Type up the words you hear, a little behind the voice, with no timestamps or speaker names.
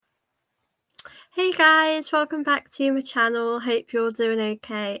Hey guys, welcome back to my channel. Hope you're all doing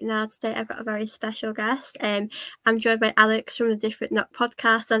okay. Now today I've got a very special guest. I'm joined by Alex from the Different Knock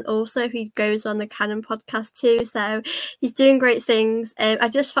podcast, and also he goes on the Canon podcast too. So he's doing great things. I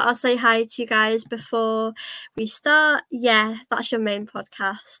just thought I'd say hi to you guys before we start. Yeah, that's your main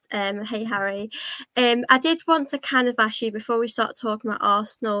podcast. Hey Harry. I did want to kind of ask you before we start talking about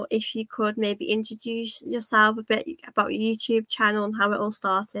Arsenal, if you could maybe introduce yourself a bit about your YouTube channel and how it all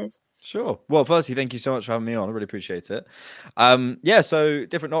started. Sure. Well, firstly, thank you so much for having me on. I really appreciate it. So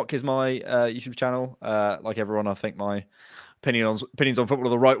Different Knock is my YouTube channel. Like everyone, I think my opinions on football are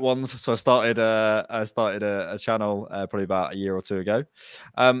the right ones. So I started a channel probably about a year or two ago.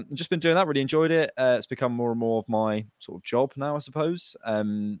 Just been doing that. Really enjoyed it. It's become more and more of my sort of job now, I suppose.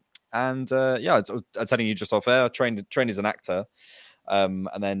 I'm telling you just off air. I trained as an actor, and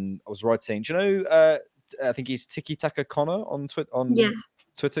then I was writing. Do you know? I think he's Tiki Taka Connor on Twitter.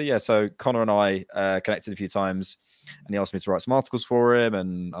 Twitter, yeah. So Connor and I connected a few times, and he asked me to write some articles for him,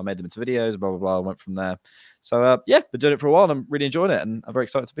 and I made them into videos. Blah blah blah. I went from there. So been doing it for a while, and I'm really enjoying it, and I'm very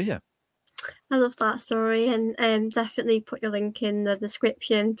excited to be here. I love that story, and definitely put your link in the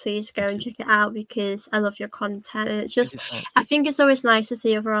description. Please go and check it out because I love your content. And it's just, I think it's always nice to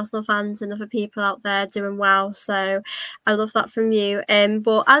see other Arsenal fans and other people out there doing well. So I love that from you.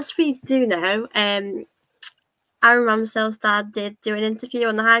 But as we do know, Aaron Ramsdale's dad did do an interview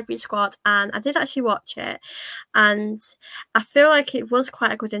on the Highbury Squad, and I did actually watch it, and I feel like it was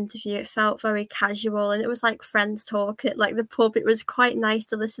quite a good interview. It felt very casual, and it was like friends talk at like the pub. It was quite nice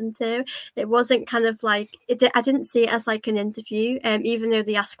to listen to. It wasn't kind of like I didn't see it as like an interview, even though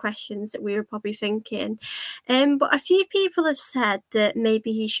they asked questions that we were probably thinking. But a few people have said that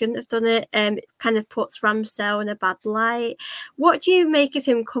maybe he shouldn't have done it. It kind of puts Ramsdale in a bad light. What do you make of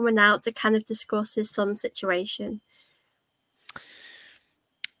him coming out to kind of discuss his son's situation?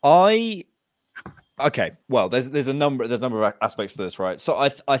 Okay. Well, there's a number of aspects to this, right? So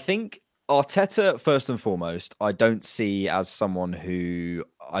I think Arteta, first and foremost, I don't see as someone who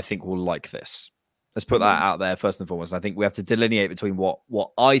I think will like this. Let's put that out there first and foremost. I think we have to delineate between what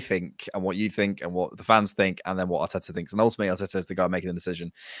I think and what you think and what the fans think, and then what Arteta thinks. And ultimately, Arteta is the guy making the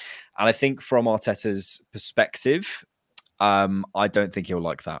decision. And I think from Arteta's perspective, I don't think he'll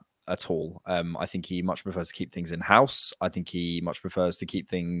like that at all. I think he much prefers to keep things in house. I think he much prefers to keep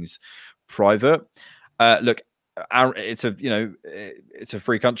things private. Look, it's a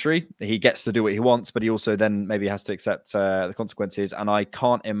free country. He gets to do what he wants, but he also then maybe has to accept the consequences. And I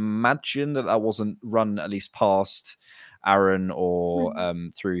can't imagine that wasn't run at least past Aaron or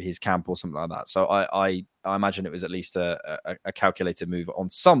through his camp or something like that. So I imagine it was at least a calculated move on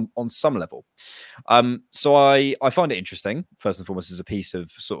some level. So I find it interesting, first and foremost, as a piece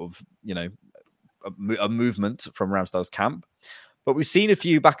of sort of, a movement from Ramsdale's camp. But we've seen a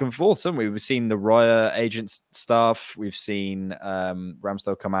few back and forth, haven't we? We've seen the Raya agent stuff. We've seen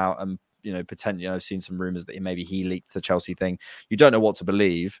Ramsdale come out and, potentially, I've seen some rumors that maybe he leaked the Chelsea thing. You don't know what to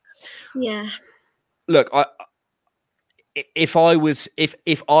believe. Yeah. Look, if I was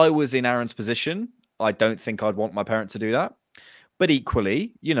in Aaron's position, I don't think I'd want my parent to do that. But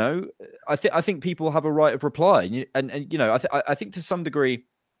equally, I think people have a right of reply, I think to some degree,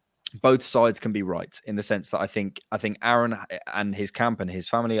 both sides can be right in the sense that I think Aaron and his camp and his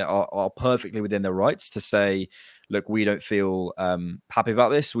family are perfectly within their rights to say, look, we don't feel happy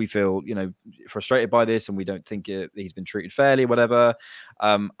about this. We feel, frustrated by this, and we don't think he's been treated fairly, whatever.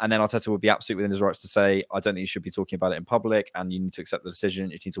 And then Arteta would be absolutely within his rights to say, I don't think you should be talking about it in public, and you need to accept the decision.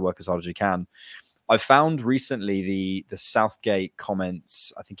 You need to work as hard as you can. I found recently the Southgate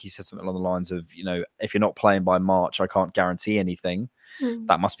comments. I think he said something along the lines of, if you're not playing by March, I can't guarantee anything.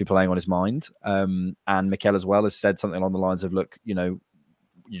 That must be playing on his mind. And Mikel as well has said something along the lines of, look, you're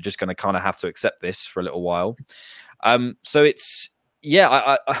just going to kind of have to accept this for a little while. So it's,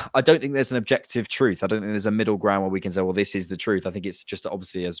 I don't think there's an objective truth. I don't think there's a middle ground where we can say, well, this is the truth. I think it's just,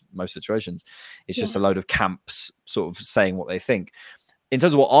 obviously, as most situations, it's just a load of camps sort of saying what they think. In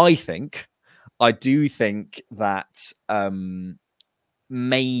terms of what I think, I do think that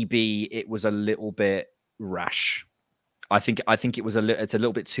maybe it was a little bit rash. I think it's a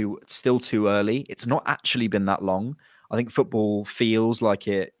little bit still too early. It's not actually been that long. I think football feels like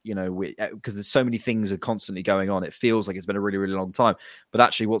it, because there's so many things are constantly going on. It feels like it's been a really, really long time. But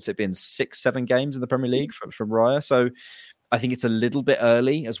actually, what's it been? 6-7 games in the Premier League from Raya. So I think it's a little bit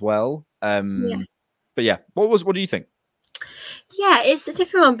early as well. But yeah, what do you think? Yeah, it's a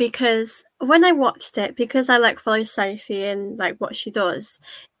different one because when I watched it, because I like follow Sophie and like what she does,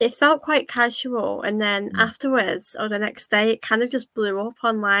 it felt quite casual. And then afterwards, or the next day, it kind of just blew up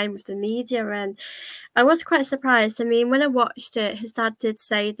online with the media. And I was quite surprised. I mean, when I watched it, his dad did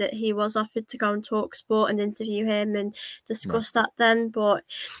say that he was offered to go on Talk Sport and interview him and discuss that then, but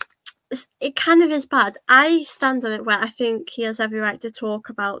it kind of is bad. I stand on it where I think he has every right to talk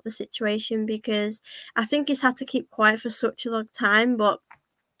about the situation because I think he's had to keep quiet for such a long time. But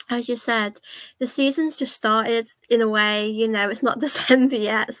as you said, the season's just started in a way, you know, it's not December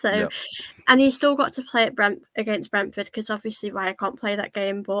yet. So, Yep. and he's still got to play against Brentford because obviously Raya can't play that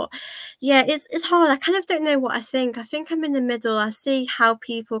game. But yeah, it's hard. I kind of don't know what I think. I think I'm in the middle. I see how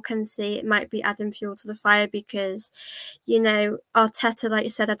people can see it might be adding fuel to the fire because, you know, Arteta, like you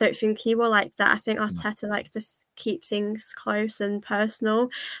said, I don't think he will like that. I think Arteta likes to keep things close and personal,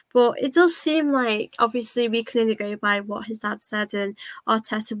 but it does seem like obviously we can only go by what his dad said, and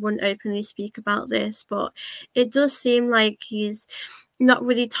Arteta wouldn't openly speak about this, but it does seem like he's not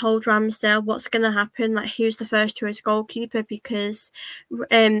really told Ramsdale what's going to happen, like who's the first choice goalkeeper, because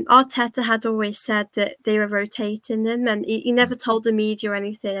Arteta had always said that they were rotating them, and he never told the media or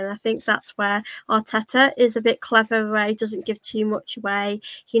anything. And I think that's where Arteta is a bit clever, where he doesn't give too much away.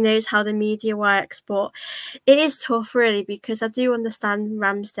 He knows how the media works, but it is tough, really, because I do understand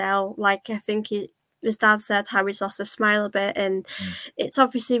Ramsdale. Like, I think his dad said how he's lost a smile a bit, and it's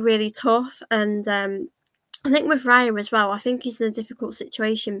obviously really tough. And I think with Raya as well, I think he's in a difficult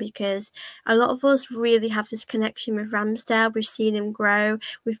situation because a lot of us really have this connection with Ramsdale. We've seen him grow.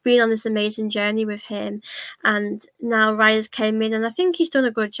 We've been on this amazing journey with him. And now Raya's came in and I think he's done a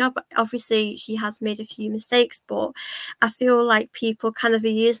good job. Obviously, he has made a few mistakes, but I feel like people kind of are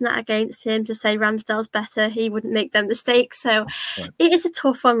using that against him to say Ramsdale's better. He wouldn't make them mistakes. So it is a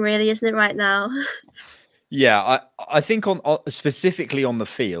tough one, really, isn't it, right now? Yeah, I think on specifically on the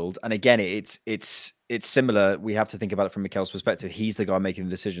field, and again, it's similar. We have to think about it from Mikel's perspective. He's the guy making the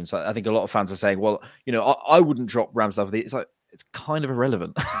decision. So I think a lot of fans are saying, "Well, you know, I wouldn't drop Ramsdale." It's like it's kind of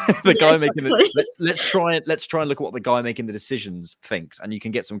irrelevant. The guy making it. Let's try and look at what the guy making the decisions thinks, and you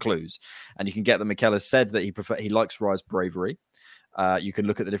can get some clues, and you can get that Mikel has said that he likes Raya's bravery. You can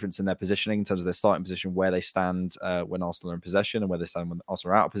look at the difference in their positioning in terms of their starting position, where they stand when Arsenal are in possession and where they stand when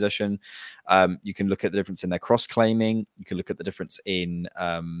Arsenal are out of possession. You can look at the difference in their cross-claiming. You can look at the difference in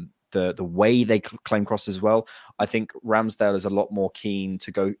the way they claim cross as well. I think Ramsdale is a lot more keen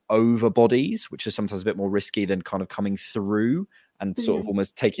to go over bodies, which is sometimes a bit more risky than kind of coming through and sort of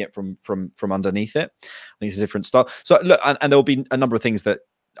almost taking it from underneath it. I think it's a different style. So look, and there'll be a number of things that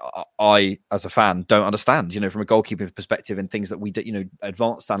I, as a fan, don't understand, you know, from a goalkeeping perspective and things that we do, you know,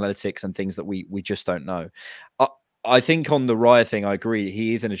 advanced analytics and things that we just don't know. I think on the Raya thing, I agree.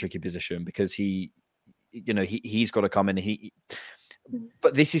 He is in a tricky position because he's got to come in.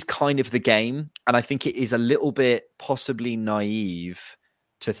 But this is kind of the game. And I think it is a little bit possibly naive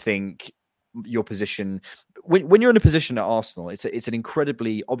to think your position when you're in a position at Arsenal, it's an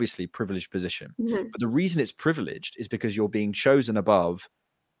incredibly obviously privileged position. But the reason it's privileged is because you're being chosen above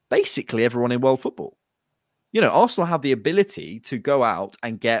basically everyone in world football. You know, Arsenal have the ability to go out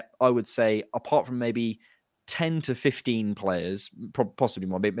and get, I would say, apart from maybe 10 to 15 players, possibly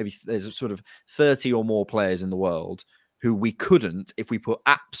more, maybe there's a sort of 30 or more players in the world who we couldn't, if we put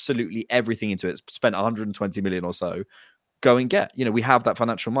absolutely everything into it, spent 120 million or so, go and get. You know, we have that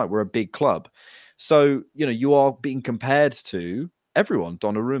financial might. We're a big club. So, you know, you are being compared to everyone,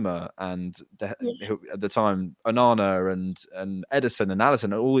 Donnarumma and at the time Onana and Edison and Alisson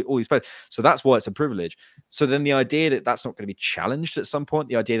and all these players. So that's why it's a privilege. So then the idea that that's not going to be challenged at some point,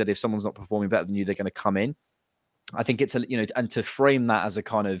 the idea that if someone's not performing better than you, they're going to come in. I think it's and to frame that as a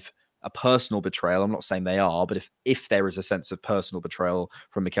kind of a personal betrayal. I'm not saying they are, but if there is a sense of personal betrayal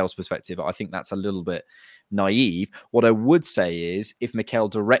from Mikel's perspective, I think that's a little bit naive. What I would say is if Mikel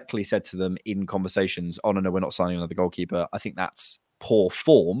directly said to them in conversations, "Oh no, we're not signing another goalkeeper," I think that's poor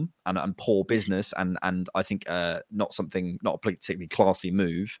form and poor business, and I think not a particularly classy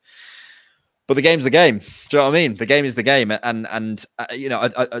move. But the game's the game. Do you know what I mean? The game is the game. And you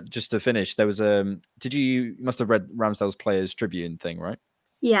know, I just to finish, there was you must have read Ramsdale's Players Tribune thing, right?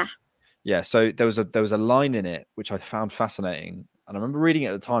 Yeah. So there was a line in it which I found fascinating, and I remember reading it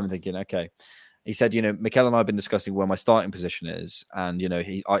at the time and thinking, okay. He said, you know, Mikel and I have been discussing where my starting position is, and you know,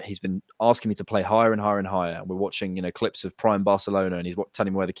 he's been asking me to play higher and higher and higher. And we're watching, you know, clips of prime Barcelona, and he's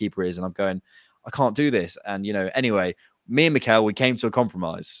telling me where the keeper is, and I'm going, I can't do this. And you know, anyway, me and Mikel, we came to a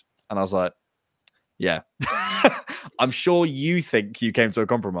compromise, and I was like, yeah, I'm sure you think you came to a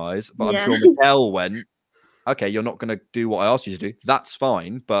compromise, but I'm sure Mikel went, okay, you're not going to do what I asked you to do. That's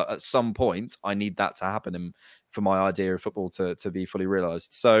fine, but at some point, I need that to happen for my idea of football to be fully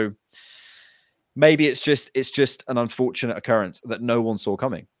realised. So maybe it's just an unfortunate occurrence that no one saw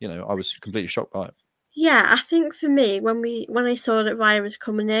coming. I was completely shocked by it. Yeah, I think for me, when I saw that Raya was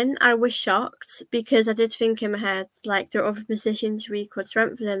coming in, I was shocked because I did think in my head, like, there are other positions we could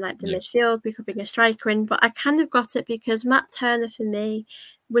strengthen in, like the midfield, we could bring a striker in, but I kind of got it because Matt Turner, for me,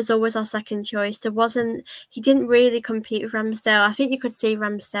 was always our second choice. He didn't really compete with Ramsdale. I think you could see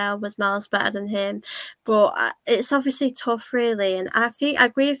Ramsdale was miles better than him, but it's obviously tough, really. And I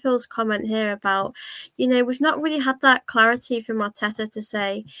agree with Phil's comment here about, we've not really had that clarity from Arteta to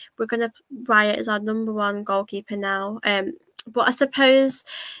say we're going to Raya as our number one goalkeeper now. But I suppose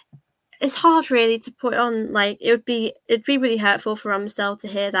it's hard really to put on, like, it'd be really hurtful for Ramsdale to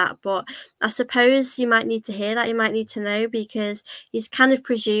hear that, but I suppose you might need to hear that, you might need to know, because he's kind of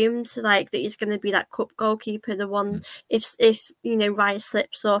presumed, like, that he's going to be that cup goalkeeper, the one, if Raya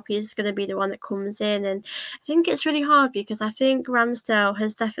slips up, he's going to be the one that comes in. And I think it's really hard because I think Ramsdale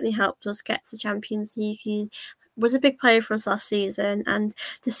has definitely helped us get to Champions League. He was a big player for us last season, and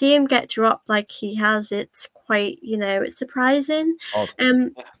to see him get dropped like he has, it's quite, it's surprising.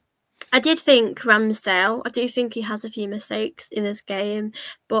 I did think Ramsdale, I do think he has a few mistakes in this game,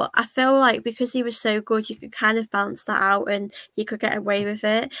 but I feel like because he was so good, you could kind of balance that out and he could get away with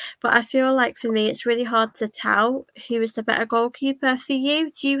it. But I feel like for me, it's really hard to tell who is the better goalkeeper. For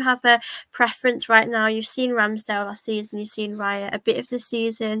you, do you have a preference right now? You've seen Ramsdale last season, you've seen Raya a bit of the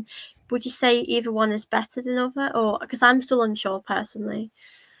season. Would you say either one is better than other, or because I'm still unsure personally?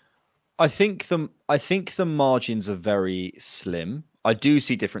 I think the margins are very slim. I do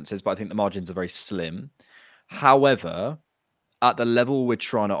see differences, but I think the margins are very slim. However, at the level we're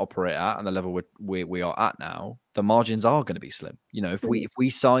trying to operate at and the level we are at now, the margins are going to be slim. If we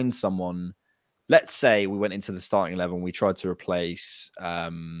sign someone, let's say we went into the starting 11, we tried to replace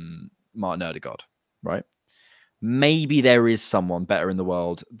Martin Odegaard, right? Maybe there is someone better in the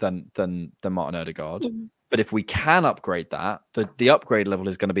world than Martin Odegaard. But if we can upgrade that, the upgrade level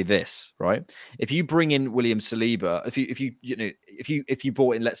is going to be this, right? If you bring in William Saliba, if you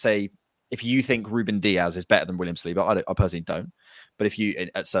brought in, let's say, if you think Ruben Diaz is better than William Saliba, I personally don't, but if you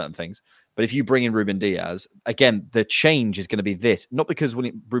at certain things, but if you bring in Ruben Diaz, again, the change is going to be this, not because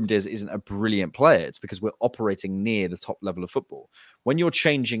Ruben Diaz isn't a brilliant player, it's because we're operating near the top level of football. When you're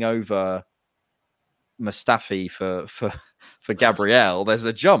changing over Mustafi for Gabriel, there's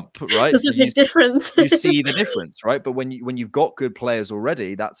a jump, right? There's a big difference. You see the difference, right? But when you've got good players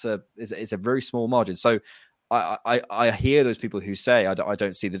already, it's a very small margin. So I hear those people who say I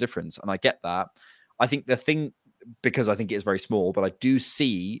don't see the difference, and I get that. I think the thing, because I think it is very small, but I do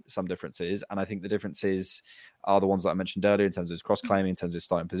see some differences, and I think the differences are the ones that I mentioned earlier in terms of his cross claiming, in terms of his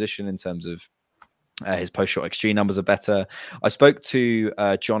starting position, in terms of his post-shot XG numbers are better. I spoke to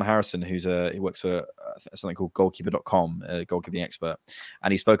John Harrison, he works for something called goalkeeper.com, a goalkeeping expert,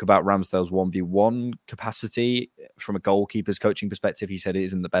 and he spoke about Ramsdale's 1v1 capacity from a goalkeeper's coaching perspective. He said it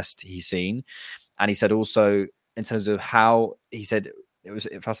isn't the best he's seen. And he said also, in terms of how, he said, it was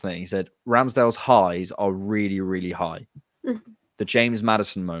fascinating. He said, Ramsdale's highs are really, really high. The James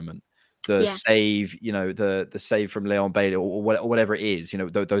Maddison moment, the save, the save from Leon Bailey or whatever it is,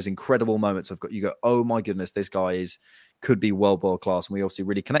 those incredible moments of you go, oh my goodness, this guy could be world class. And we obviously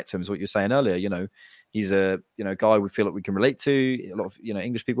really connect to him, is what you were saying earlier. He's a, guy we feel like we can relate to, a lot of,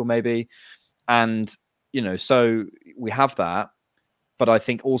 English people maybe. And, so we have that, but I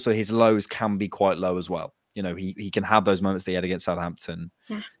think also his lows can be quite low as well. He can have those moments that he had against Southampton.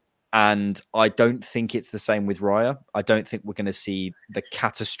 Yeah. And I don't think it's the same with Raya. I don't think we're going to see the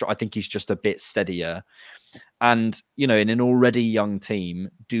catastrophe. I think he's just a bit steadier. And, in an already young team,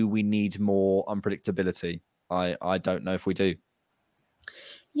 do we need more unpredictability? I don't know if we do.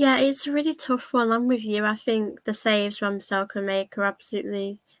 Yeah, it's a really tough one. I'm with you. I think the saves Ramsdale can make are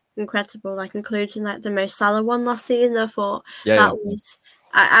absolutely incredible, like including like the Mo Salah one last season. I thought was...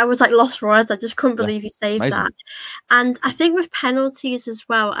 I was like lost for words. I just couldn't believe he saved that. And I think with penalties as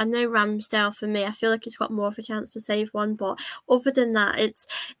well, I know Ramsdale, for me, I feel like he's got more of a chance to save one. But other than that, it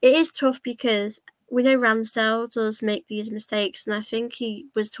is tough because we know Ramsdale does make these mistakes. And I think he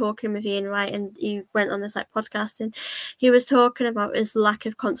was talking with Ian Wright, and he went on this like podcast, and he was talking about his lack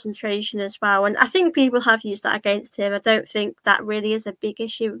of concentration as well. And I think people have used that against him. I don't think that really is a big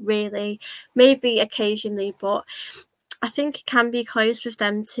issue, really. Maybe occasionally, but I think it can be close with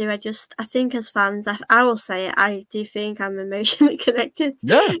them too. I think as fans, I will say it, I do think I'm emotionally connected to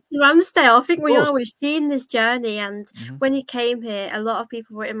Ramsdale. I think we've seen this journey, and when he came here, a lot of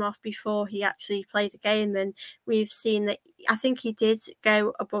people wrote him off before he actually played the game, and we've seen that I think he did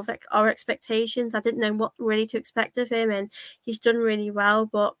go above our expectations. I didn't know what really to expect of him, and he's done really well,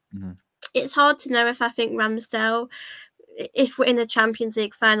 but it's hard to know if I think Ramsdale, if we're in the Champions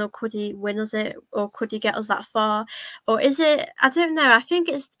League final, could he win us it, or could he get us that far, or is it? I don't know. I think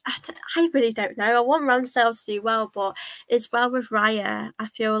it's. I really don't know. I want Ramsdale to do well, but as well with Raya, I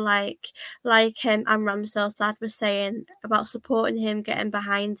feel like him and Ramsdale's dad was saying about supporting him, getting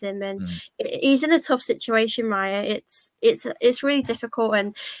behind him, and he's in a tough situation. Raya, it's really difficult,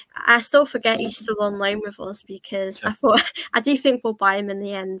 and I still forget he's still on loan with us because I do think we'll buy him in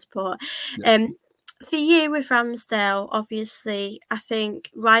the end, but for you with Ramsdale, obviously, I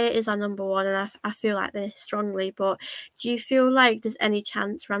think Raya is our number one, and I feel like this strongly. But do you feel like there's any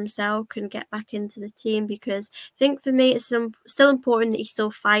chance Ramsdale can get back into the team? Because I think for me, it's still important that he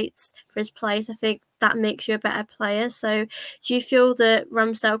still fights for his place. I think that makes you a better player. So do you feel that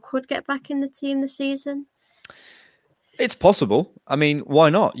Ramsdale could get back in the team this season? It's possible. I mean,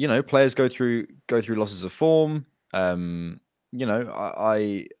 why not? You know, players go through losses of form. You know,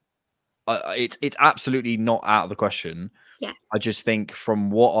 it's absolutely not out of the question. Yeah. I just think from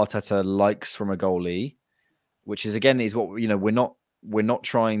what Arteta likes from a goalie, which is again is what, you know, we're not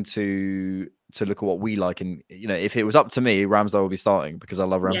trying to look at what we like, and you know, if it was up to me, Ramsdale would be starting because I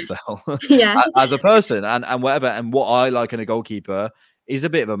love Ramsdale as a person and whatever. And what I like in a goalkeeper is a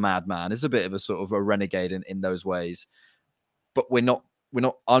bit of a madman, is a bit of a sort of a renegade in those ways. But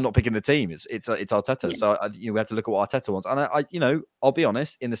I'm not picking the team. It's Arteta. Yeah. So we have to look at what Arteta wants. And I'll be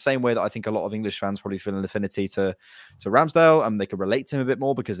honest, in the same way that I think a lot of English fans probably feel an affinity to Ramsdale, and they can relate to him a bit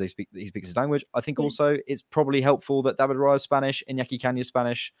more because he speaks his language. I think also it's probably helpful that David Raya is Spanish, Iñaki Caña is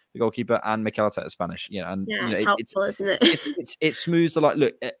Spanish, the goalkeeper, and Mikel Arteta is Spanish. It's helpful, isn't it? It smooths the line.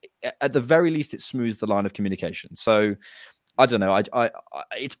 Look, at the very least, it smooths the line of communication. So I don't know.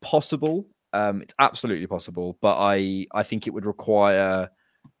 It's possible. It's absolutely possible, but I think it would require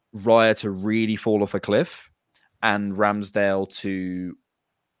Raya to really fall off a cliff and Ramsdale to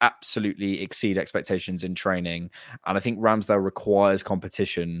absolutely exceed expectations in training. And I think Ramsdale requires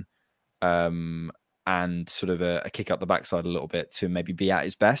competition and sort of a kick up the backside a little bit to maybe be at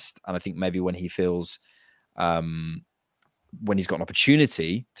his best. And I think maybe when he feels when he's got an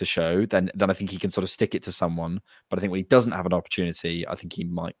opportunity to show, then I think he can sort of stick it to someone. But I think when he doesn't have an opportunity, I think he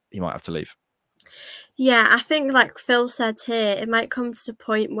might have to leave. Yeah, I think like Phil said here, it might come to the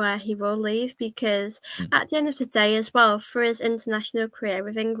point where he will leave because at the end of the day as well, for his international career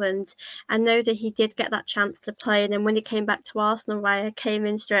with England, I know that he did get that chance to play, and then when he came back to Arsenal, Raya came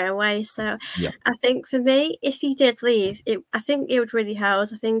in straight away. So I think for me, if he did leave, I think it would really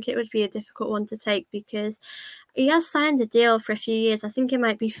hurt. I think it would be a difficult one to take because he has signed a deal for a few years. I think it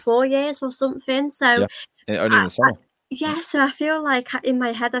might be 4 years or something. So only in the summer. So I feel like in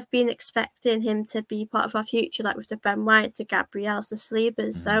my head I've been expecting him to be part of our future, like with the Ben Whites, the Gabriels, the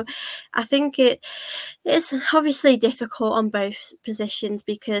Salibas. So I think it's obviously difficult on both positions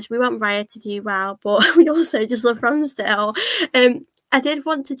because we want Raya to do well, but we also just love Ramsdale. I did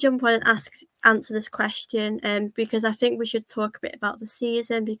want to jump on and answer this question because I think we should talk a bit about the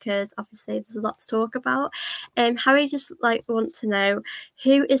season because obviously there's a lot to talk about. Harry just want to know,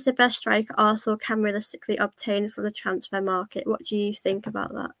 who is the best striker Arsenal can realistically obtain from the transfer market? What do you think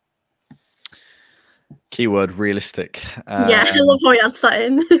about that? Keyword realistic. I love how you answer that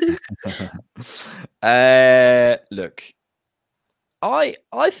in. Look, I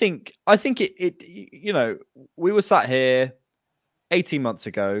think it you know, we were sat here 18 months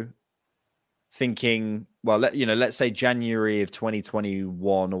ago thinking, well, let's say January of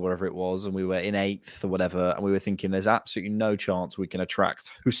 2021 or whatever it was, and we were in 8th or whatever, and we were thinking there's absolutely no chance we can attract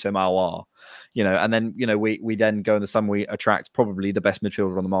Houssem Aouar, and then, we then go in the summer, we attract probably the best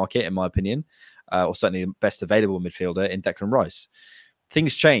midfielder on the market, in my opinion, or certainly the best available midfielder in Declan Rice.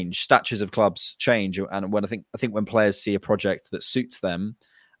 Things change, statures of clubs change, and when I think when players see a project that suits them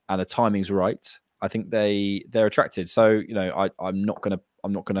and the timing's right, I think they're attracted. So I'm not gonna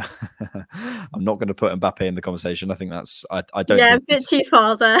put Mbappe in the conversation. I think that's I don't. Yeah, a bit too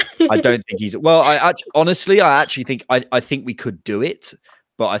far there. I don't think he's. Well, I actually think I think we could do it,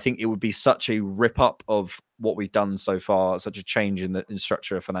 but I think it would be such a rip up of what we've done so far, such a change in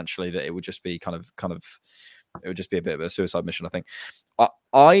structure financially that it would just be kind of it would just be a bit of a suicide mission. I think.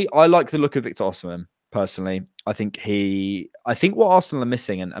 I like the look of Victor Osimhen. Personally, I think what Arsenal are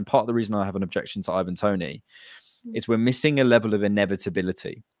missing, and part of the reason I have an objection to Ivan Toney, is we're missing a level of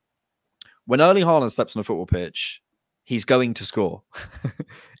inevitability. When Erling Haaland steps on a football pitch, he's going to score.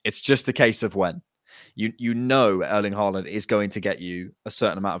 It's just a case of when. You know Erling Haaland is going to get you a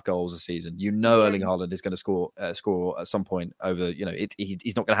certain amount of goals a season. Erling Haaland is going to score at some point over.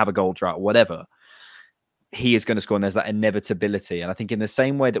 He's not going to have a goal drought or whatever. He is going to score, and there's that inevitability. And I think in the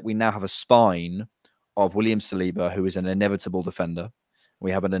same way that we now have a spine of William Saliba, who is an inevitable defender,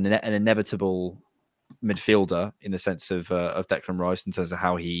 We have an inevitable midfielder in the sense of Declan Rice in terms of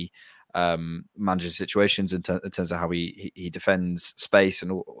how he manages situations, in terms of how he defends space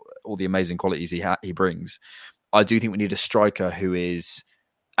and all the amazing qualities he brings. I do think we need a striker who is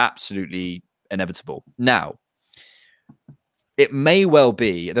absolutely inevitable. Now, it may well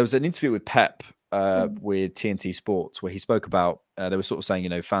be, there was an interview with Pep with TNT Sports where he spoke about, they were sort of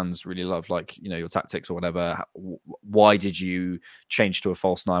saying, fans really love your tactics or whatever. Why did you change to a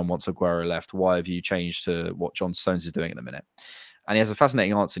false nine once Aguero left? Why have you changed to what John Stones is doing at the minute? And he has a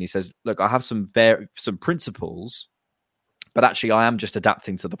fascinating answer. And he says, look, I have some principles, but actually I am just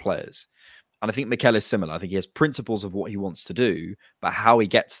adapting to the players. And I think Mikel is similar. I think he has principles of what he wants to do, but how he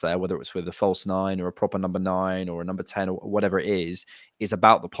gets there, whether it's with a false nine or a proper number 9 or a number 10 or whatever it is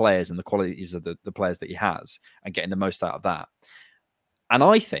about the players and the qualities of the players that he has and getting the most out of that. And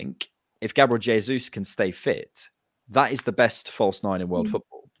I think if Gabriel Jesus can stay fit, that is the best false nine in world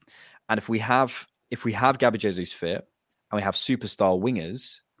football. And if we have Gabriel Jesus fit and we have superstar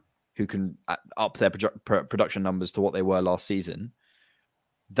wingers who can up their production numbers to what they were last season,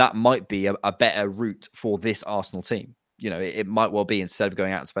 that might be a better route for this Arsenal team. It might well be, instead of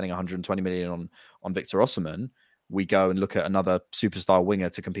going out and spending 120 million on Victor Osimhen, we go and look at another superstar winger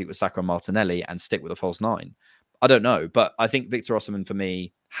to compete with Saka and Martinelli and stick with a false nine. I don't know, but I think Victor Osimhen for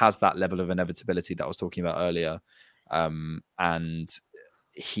me has that level of inevitability that I was talking about earlier. And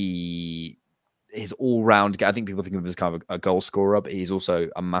his all-round, I think people think of him as kind of a goal scorer, but he's also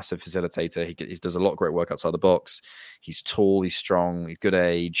a massive facilitator. He does a lot of great work outside the box. He's tall, he's strong, he's good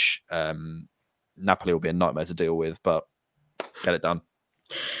age. Napoli will be a nightmare to deal with, but get it done.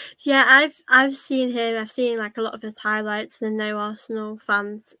 Yeah, I've seen him. I've seen a lot of his highlights, and I know Arsenal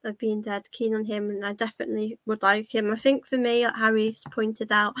fans have been dead keen on him, and I definitely would like him. I think for me, like Harry's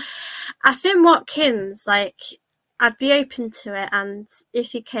pointed out, I think Watkins, I'd be open to it, and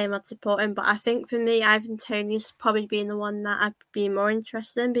if he came, I'd support him. But I think for me, Ivan Toney's probably been the one that I'd be more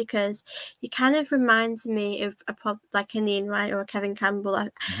interested in, because he kind of reminds me of like an Ian Wright or a Kevin Campbell.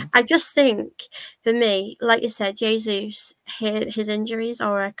 I just think, for me, like you said, Jesus, his injuries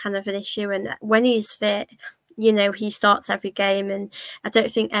are a kind of an issue, and when he's fit, he starts every game, and I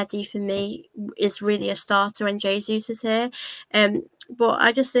don't think Eddie, for me, is really a starter when Jesus is here. But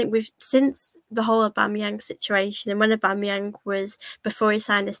I just think since the whole Aubameyang situation, and when Aubameyang was, before he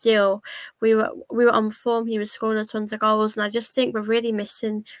signed this deal, we were on form. He was scoring tons of goals, and I just think we're really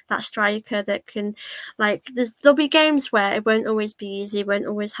missing that striker that can, there'll be games where it won't always be easy, won't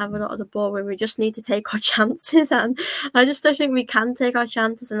always have a lot of the ball, where we just need to take our chances, and I just don't think we can take our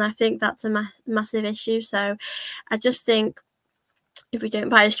chances, and I think that's a massive issue. So I just think, if we don't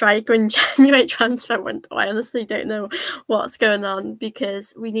buy a striker in January transfer window, I honestly don't know what's going on,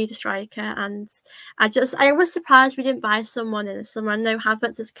 because we need a striker. And I was surprised we didn't buy someone in the summer. I know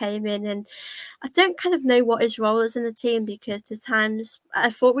Havertz has came in, and I don't kind of know what his role is in the team, because there's times I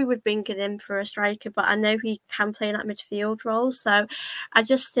thought we would bring it in for a striker, but I know he can play in that midfield role. So I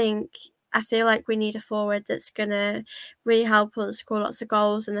just think, I feel like we need a forward that's going to really help us score lots of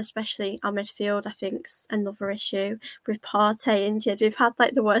goals, and especially our midfield, I think, is another issue. With Partey injured, we've had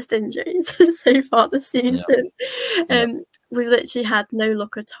the worst injuries so far this season. Yeah. We've literally had no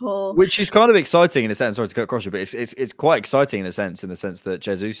luck at all. Which is kind of exciting in a sense. Sorry to cut across you, but it's quite exciting in the sense that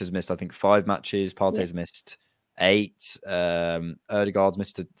Jesus has missed, I think, 5 matches. Partey's missed 8. Ødegaard's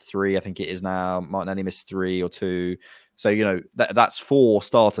missed 3, I think it is now. Martinelli missed 3 or 2. So, that's 4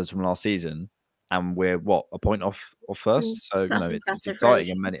 starters from last season, and we're a point off first. So, it's exciting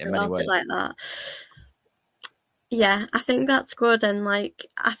in many ways. Like that. Yeah, I think that's good. And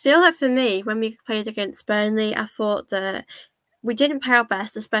I feel like for me, when we played against Burnley, I thought that we didn't play our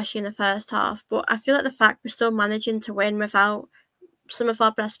best, especially in the first half. But I feel like the fact we're still managing to win without some of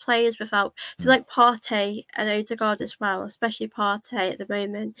our best players, without, I feel like Partey and Ødegaard as well, especially Partey at the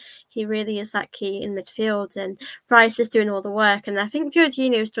moment, he really is that key in midfield, and Rice is doing all the work, and I think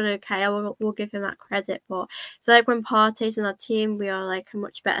Jorginho's done okay. We'll give him that credit, but I feel like when Partey's in our team, we are a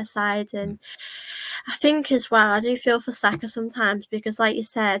much better side. And I think as well, I do feel for Saka sometimes, because like you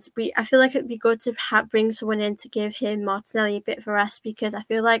said, I feel like it'd be good to bring someone in to give him, Martinelli, a bit of a rest, because I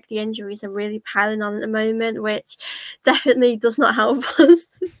feel like the injuries are really piling on at the moment, which definitely does not help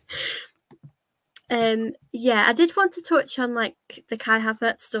us. I did want to touch on the Kai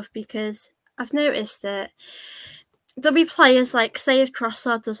Havertz stuff, because I've noticed that there'll be players say if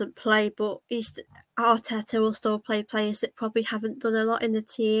Trossard doesn't play, but Arteta will still play players that probably haven't done a lot in the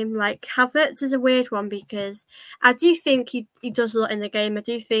team. Havertz is a weird one, because I do think he does a lot in the game. I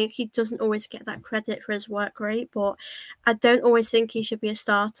do think he doesn't always get that credit for his work rate, but I don't always think he should be a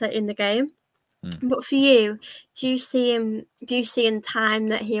starter in the game. But for you, do you see in time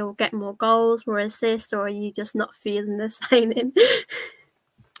that he'll get more goals, more assists, or are you just not feeling the signing?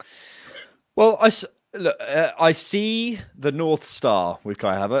 Well, I see the North Star with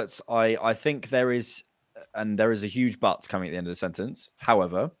Kai Havertz. I think there is a huge but coming at the end of the sentence.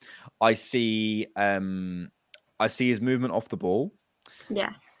 However, I see his movement off the ball.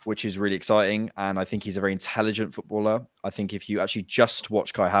 Yeah. Which is really exciting. And I think he's a very intelligent footballer. I think if you actually just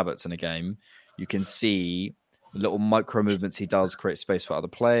watch Kai Havertz in a game, you can see the little micro movements he does create space for other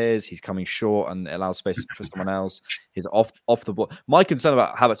players. He's coming short and allows space for someone else. He's off the ball. My concern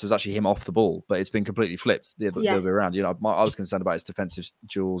about Havertz was actually him off the ball, but it's been completely flipped the other way around. You know, I was concerned about his defensive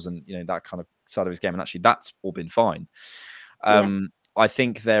duels and, you know, that kind of side of his game. And actually that's all been fine. I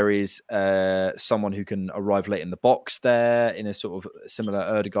think there is someone who can arrive late in the box there in a sort of similar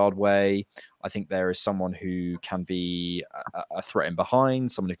Ødegaard way. I think there is someone who can be a threat in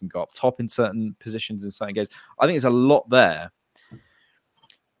behind, someone who can go up top in certain positions in certain games. I think there's a lot there.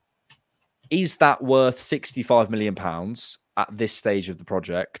 Is that worth £65 million at this stage of the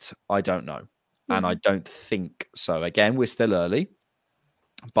project? I don't know. And I don't think so. Again, we're still early.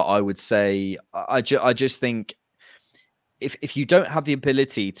 But I would say, I just think, if you don't have the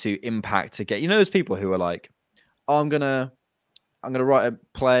ability to impact to get, you know, those people who are like, oh, I'm gonna write a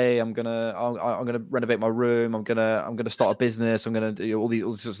play, I'm gonna renovate my room, I'm gonna start a business, I'm gonna do all these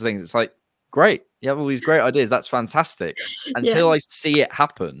sorts of things. It's like, great, you have all these great ideas, that's fantastic. Until I see it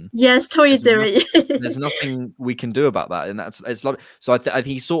happen, yes, Toy Dory. There's nothing we can do about that, and it's lovely. So I think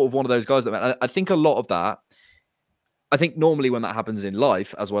he's sort of one of those guys that I think a lot of that. I think normally when that happens in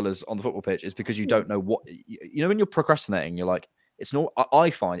life, as well as on the football pitch, is because you don't know what, you know, when you're procrastinating, you're like, it's not, I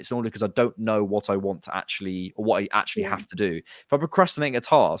find it's normally because I don't know what I want to actually, or what I actually have to do. If I'm procrastinating a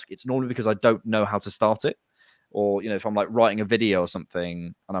task, it's normally because I don't know how to start it. Or, you know, if I'm like writing a video or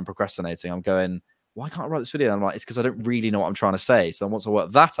something and I'm procrastinating, I'm going, why can't I write this video? And I'm like, it's because I don't really know what I'm trying to say. So once I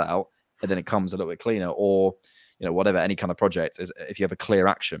work that out, and then it comes a little bit cleaner, or, you know, whatever, any kind of project is if you have a clear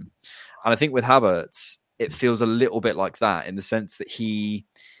action. And I think with Havertz, it feels a little bit like that in the sense that he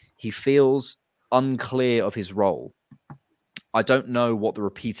feels unclear of his role. I don't know what the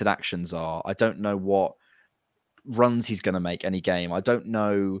repeated actions are. I don't know what runs he's going to make any game. I don't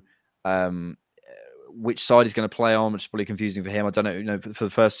know which side he's going to play on, which is probably confusing for him. I don't know. You know, for the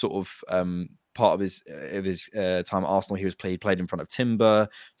first sort of part of his time at Arsenal, he played in front of Timber,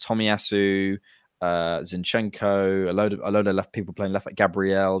 Tomiyasu, Zinchenko, a load of left people playing left, like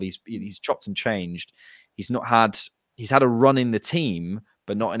Gabriel. He's chopped and changed. He's had a run in the team,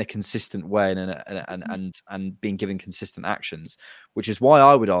 but not in a consistent way, and being given consistent actions, which is why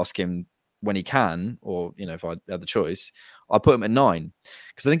I would ask him when he can, or, you know, if I had the choice, I'd put him at 9,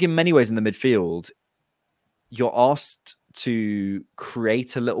 because I think in many ways in the midfield, you're asked to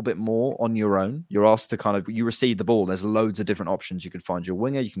create a little bit more on your own. You're asked to you receive the ball. There's loads of different options. You could find your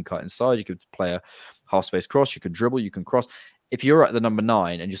winger, you can cut inside, you could play a half space cross, you could dribble, you can cross. If you're at the number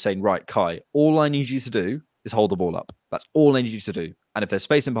 9 and you're saying, right, Kai, all I need you to do is hold the ball up. That's all I need you to do. And if there's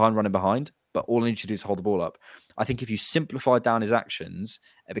space in behind, running behind, but all I need you to do is hold the ball up. I think if you simplified down his actions,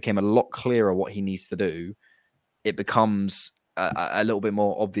 it became a lot clearer what he needs to do. It becomes a little bit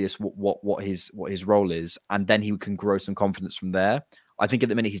more obvious what his role is, and then he can grow some confidence from there. I think at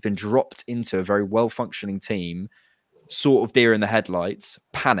the minute he's been dropped into a very well-functioning team, sort of deer in the headlights,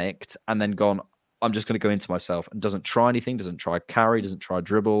 panicked, and then gone, I'm just going to go into myself, and doesn't try anything, doesn't try carry, doesn't try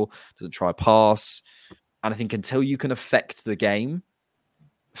dribble, doesn't try pass. And I think until you can affect the game,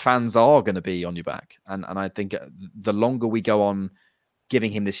 fans are going to be on your back. And I think the longer we go on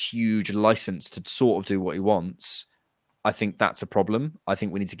giving him this huge license to sort of do what he wants, I think that's a problem. I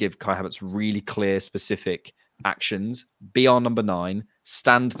think we need to give Kai Havertz really clear, specific actions. Be our number 9,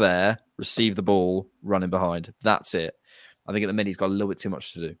 stand there, receive the ball, running behind. That's it. I think at the minute he's got a little bit too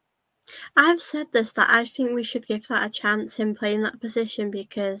much to do. I've said this, that I think we should give that a chance, him playing that position,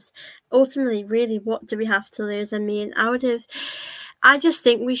 because ultimately, really, what do we have to lose? I mean, I just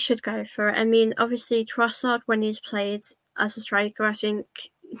think we should go for it. I mean, obviously, Trossard, when he's played as a striker, I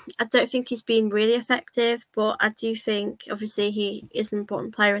don't think he's been really effective, but I do think, obviously, he is an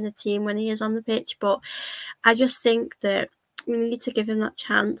important player in the team when he is on the pitch, but I just think that we need to give him that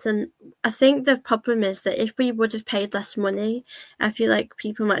chance. And I think the problem is that if we would have paid less money, I feel like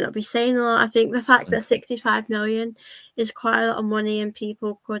people might not be saying a lot. I think the fact that 65 million is quite a lot of money, and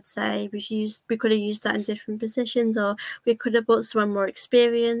people could say we could have used that in different positions, or we could have bought someone more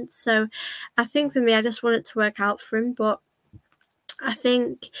experienced. So I think for me, I just want it to work out for him. But I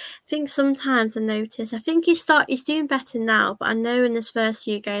think sometimes I notice. I think he's doing better now, but I know in his first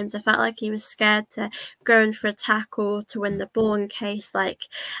few games I felt like he was scared to go in for a tackle to win the ball in case, like,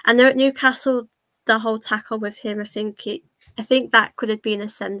 I know at Newcastle the whole tackle with him. I think that could have been a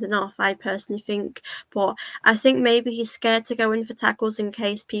sending off. I personally think, but I think maybe he's scared to go in for tackles in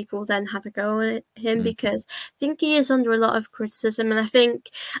case people then have a go at him because I think he is under a lot of criticism, and I think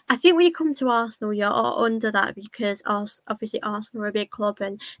when you come to Arsenal, you're under that because obviously Arsenal are a big club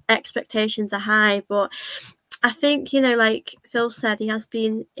and expectations are high. But I think, like Phil said, he has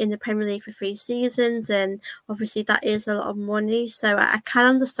been in the Premier League for 3 seasons, and obviously that is a lot of money. So I can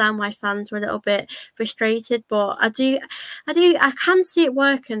understand why fans were a little bit frustrated, but I can see it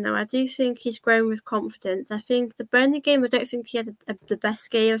working though. I do think he's grown with confidence. I think the Burnley game, I don't think he had the best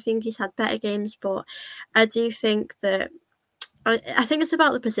game. I think he's had better games, but I do think that I think it's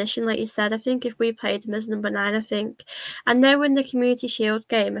about the position, like you said. I think if we played him as number 9, I know in the Community Shield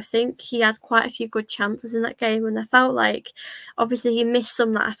game, I think he had quite a few good chances in that game, and I felt like, obviously, he missed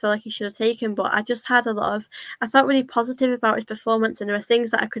some that I feel like he should have taken, but I just had I felt really positive about his performance, and there were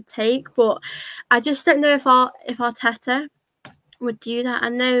things that I could take, but I just don't know if Arteta would do that. I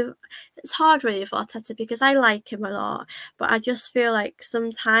know it's hard really for Arteta because I like him a lot, but I just feel like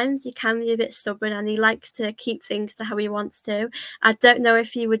sometimes he can be a bit stubborn and he likes to keep things to how he wants to. I don't know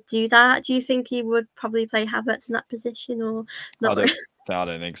if he would do that. Do you think he would probably play Havertz in that position or not? I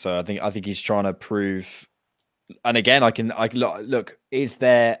don't think so. I think he's trying to prove. And again, I can look. Is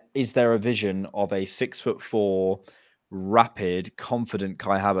there a vision of a 6'4", rapid, confident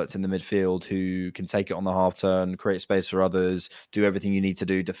Kai Havertz in the midfield who can take it on the half turn, create space for others, do everything you need to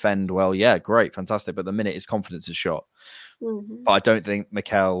do, defend well? Yeah, great, fantastic. But the minute his confidence is shot. Mm-hmm. But I don't think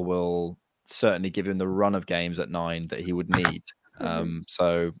Mikel will certainly give him the run of games at 9 that he would need.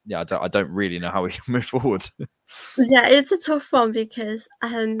 So yeah, I don't really know how we can move forward. Yeah, it's a tough one because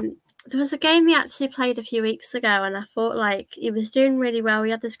there was a game he actually played a few weeks ago, and I thought like he was doing really well.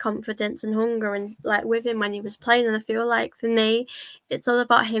 He had this confidence and hunger, and like with him when he was playing. And I feel like for me, it's all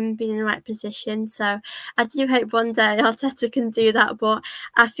about him being in the right position. So I do hope one day Arteta can do that. But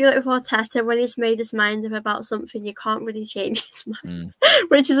I feel like with Arteta, when he's made his mind up about something, you can't really change his mind,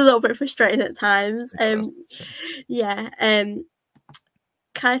 which is a little bit frustrating at times.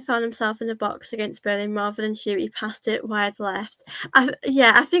 Kai found himself in the box against Burnley rather than shoot. He passed it wide left.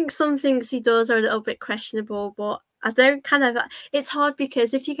 I think some things he does are a little bit questionable, but I don't it's hard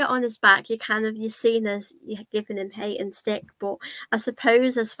because if you get on his back, you're seen as you're giving him hate and stick. But I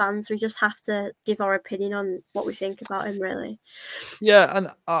suppose as fans, we just have to give our opinion on what we think about him, really. Yeah, and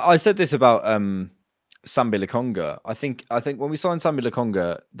I said this about Sambi Lokonga. I think when we signed Sambi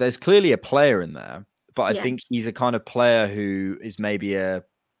Lokonga, there's clearly a player in there. But I think he's a kind of player who is maybe a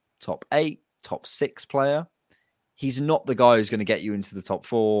top 8, top 6 player. He's not the guy who's going to get you into the top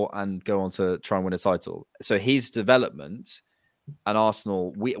 4 and go on to try and win a title. So his development and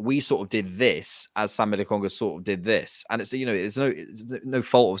Arsenal, we sort of did this as Sambi Lokonga sort of did this. And it's no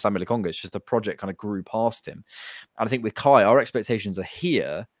fault of Sambi Lokonga. It's just the project kind of grew past him. And I think with Kai, our expectations are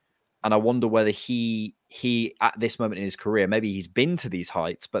here. And I wonder whether he at this moment in his career, maybe he's been to these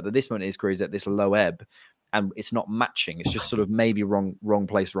heights, but at this moment in his career, he's at this low ebb, and it's not matching. It's just sort of maybe wrong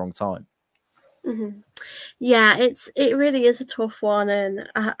place, wrong time. Mm-hmm. Yeah, it really is a tough one, and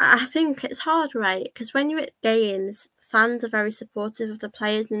I think it's hard, right? Because when you're at games, fans are very supportive of the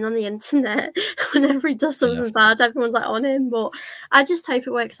players, and on the internet, whenever he does something bad, everyone's like on him. But I just hope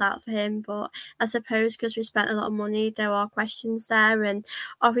it works out for him. But I suppose because we spent a lot of money, there are questions there, and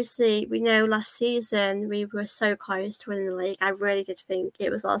obviously we know last season we were so close to winning the league. I really did think it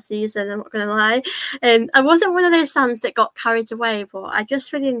was our season. I'm not going to lie, and I wasn't one of those fans that got carried away, but I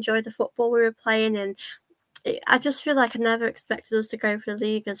just really enjoyed the football we were playing, and I just feel like I never expected us to go for the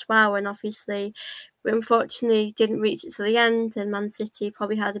league as well. And obviously, we unfortunately didn't reach it to the end. And Man City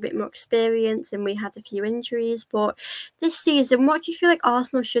probably had a bit more experience and we had a few injuries. But this season, what do you feel like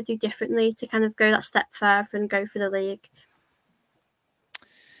Arsenal should do differently to kind of go that step further and go for the league?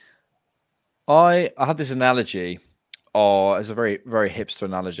 I had this analogy, it's a very, very hipster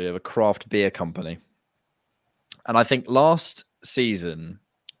analogy of a craft beer company. And I think last season,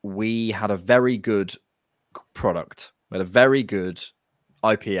 we had a very good product. We had a very good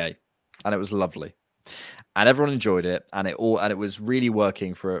IPA, and it was lovely, and everyone enjoyed it, and it was really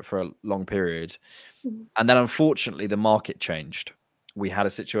working for a long period. And then, unfortunately, the market changed. We had a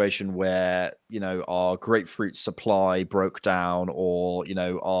situation where our grapefruit supply broke down, or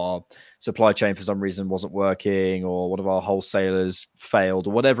our supply chain for some reason wasn't working, or one of our wholesalers failed,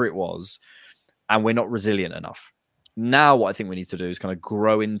 or whatever it was, and we're not resilient enough. Now, what I think we need to do is kind of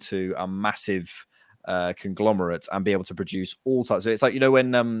grow into a massive conglomerate and be able to produce all types. So it's like,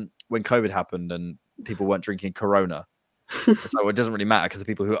 when COVID happened and people weren't drinking Corona. So it doesn't really matter because the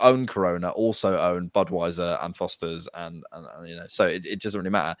people who own Corona also own Budweiser and Foster's, and so it doesn't really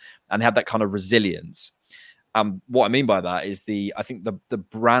matter. And they have that kind of resilience. What I mean by that is I think the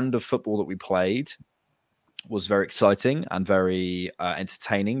brand of football that we played was very exciting and very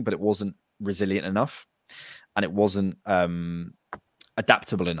entertaining, but it wasn't resilient enough, and it wasn't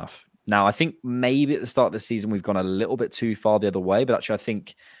adaptable enough. Now, I think maybe at the start of the season we've gone a little bit too far the other way, but actually I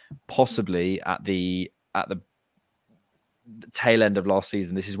think possibly at the tail end of last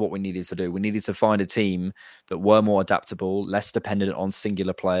season, this is what we needed to do. We needed to find a team that were more adaptable, less dependent on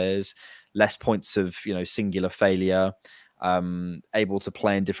singular players, less points of singular failure, able to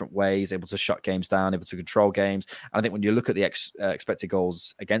play in different ways, able to shut games down, able to control games. And I think when you look at the expected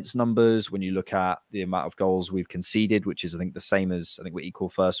goals against numbers, when you look at the amount of goals we've conceded, which is I think the same as we're equal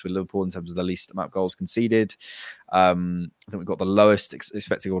first with Liverpool in terms of the least amount of goals conceded. I think we've got the lowest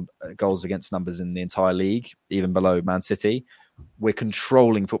expected goals against numbers in the entire league, even below Man City. We're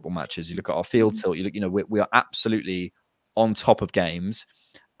controlling football matches. You look at our field tilt. You look, we are absolutely on top of games.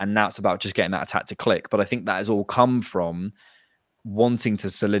 And now it's about just getting that attack to click. But I think that has all come from wanting to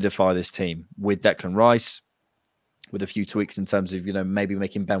solidify this team with Declan Rice, with a few tweaks in terms of, maybe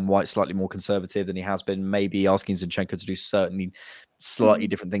making Ben White slightly more conservative than he has been, maybe asking Zinchenko to do certainly slightly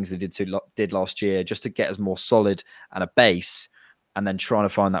different things they did last year, just to get us more solid and a base, and then trying to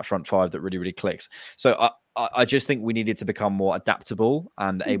find that front five that really, really clicks. So I just think we needed to become more adaptable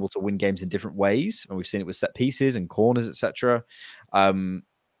and able to win games in different ways. And we've seen it with set pieces and corners, etc.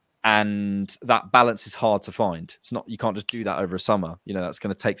 And that balance is hard to find. It's not, you can't just do that over a summer. That's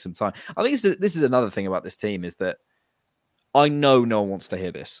going to take some time. I think this is another thing about this team, is that I know no one wants to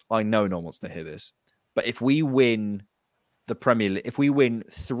hear this. But if we win the Premier League, if we win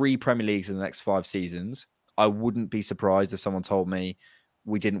 3 Premier Leagues in the next 5 seasons, I wouldn't be surprised if someone told me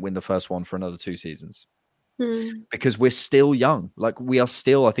we didn't win the first one for another 2 seasons. Because we're still young. Like, we are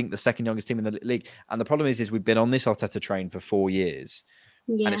still, I think, the second youngest team in the league. And the problem is we've been on this Arteta train for 4 years.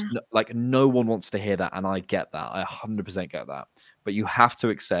 Yeah. And it's like, no one wants to hear that. And I get that. I 100% get that. But you have to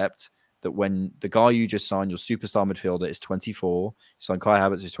accept that when the guy you just signed, your superstar midfielder, is 24, you signed Kai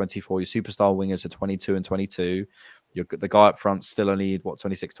Havertz, who's 24, your superstar wingers are 22 and 22, the guy up front still only,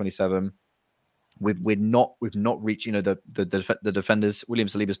 26, 27. We've not reached, the defenders. William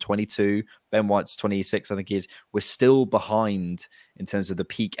Saliba's 22, Ben White's 26, I think he is. We're still behind in terms of the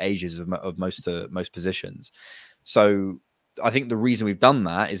peak ages of most positions. So I think the reason we've done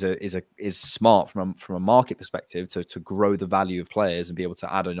that is smart from a market perspective to grow the value of players and be able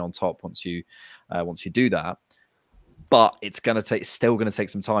to add it on top once you do that. But it's still going to take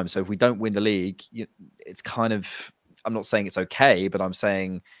some time. So if we don't win the league, it's kind of, I'm not saying it's okay, but I'm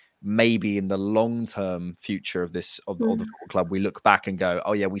saying maybe in the long-term future of the football club, we look back and go,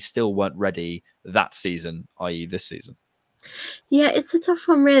 oh yeah, we still weren't ready that season, i.e. this season. Yeah, it's a tough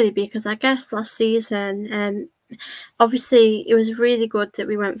one really, because I guess last season, obviously it was really good that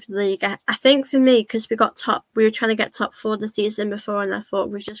we went for the league. I think for me, because we were trying to get top 4 the season before, and I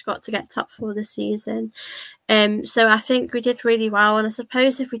thought we've just got to get top 4 this season. So I think we did really well, and I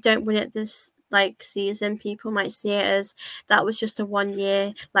suppose if we don't win it this season, people might see it as that was just a 1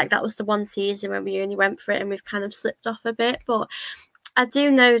 year, that was the one season where we only went for it and we've kind of slipped off a bit. But I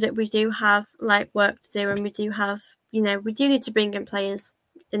do know that we do have work to do, and we do have, we do need to bring in players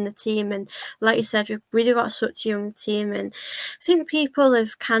in the team. And like you said, we've really got such a young team, and I think people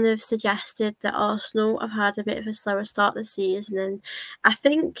have kind of suggested that Arsenal have had a bit of a slower start this season. And I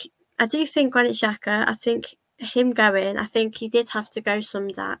do think Granit Xhaka, I think him going, I think he did have to go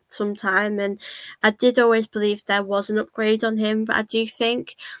sometime, and I did always believe there was an upgrade on him. But I do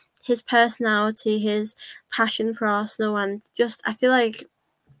think his personality, his passion for Arsenal, and just, I feel like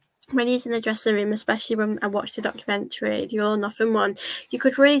when he's in the dressing room, especially when I watched the documentary, the All or Nothing one, you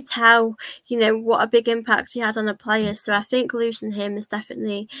could really tell, what a big impact he had on the players. So I think losing him has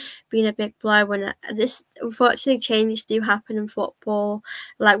definitely been a big blow. And this, unfortunately, changes do happen in football.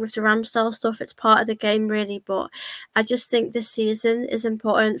 With the Ramsdale stuff, it's part of the game, really. But I just think this season is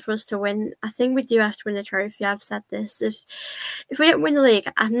important for us to win. I think we do have to win a trophy. I've said this. If we don't win the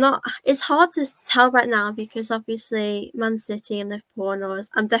league, it's hard to tell right now, because obviously Man City and Liverpool and us,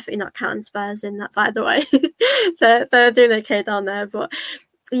 I'm definitely not counting Spurs in that, by the way. they're doing okay down there. But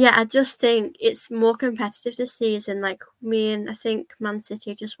yeah, I just think it's more competitive this season. Me and I think Man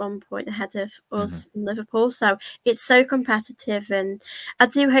City are just 1 point ahead of us in Liverpool. So it's so competitive, and I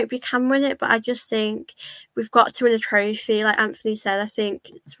do hope we can win it. But I just think we've got to win a trophy. Like Anthony said, I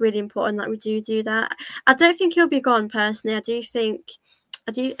think it's really important that we do that. I don't think he'll be gone personally. I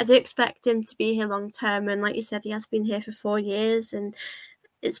I do expect him to be here long term, and like you said, he has been here for 4 years, and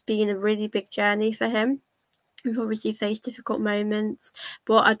it's been a really big journey for him. We've obviously faced difficult moments,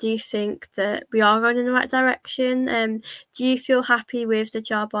 but I do think that we are going in the right direction. Do you feel happy with the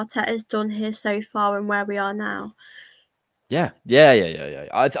job Arteta's done here so far and where we are now? Yeah.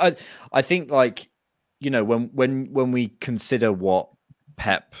 I think, like, you know, when we consider what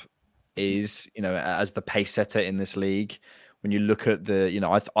Pep is, you know, as the pace setter in this league, when you look at the, you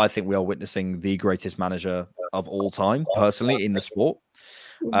know, I think we are witnessing the greatest manager of all time, personally, in the sport,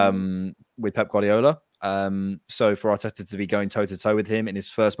 with Pep Guardiola. So for Arteta to be going toe to toe with him in his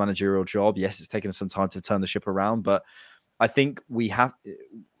first managerial job, yes, it's taken some time to turn the ship around, but I think we have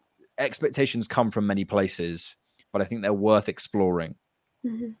expectations come from many places, but I think they're worth exploring.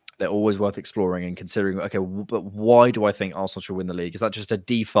 Mm-hmm. They're always worth exploring and considering, okay, but why do I think Arsenal should win the league? Is that just a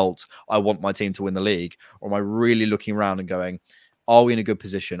default, I want my team to win the league? Or am I really looking around and going, are we in a good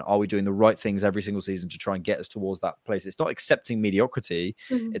position? Are we doing the right things every single season to try and get us towards that place? It's not accepting mediocrity.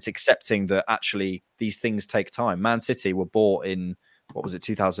 It's accepting that actually these things take time. Man City were bought in, what was it,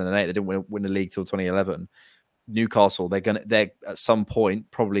 2008? They didn't win the league till 2011. Newcastle, they're at some point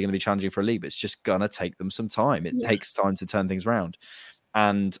probably going to be challenging for a league, but it's just going to take them some time. It takes time to turn things around.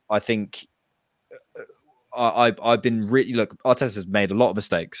 And I think I've been really, look, Arteta's made a lot of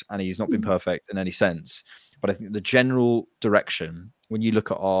mistakes and he's not been perfect in any sense. But I think the general direction, when you look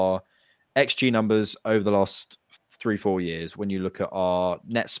at our XG numbers over the last 3-4 years, when you look at our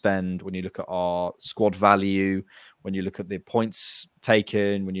net spend, when you look at our squad value, when you look at the points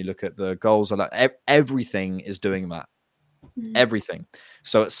taken, when you look at the goals, everything is doing that. Everything.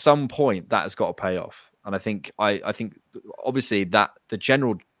 So at some point that has got to pay off. And I think obviously that the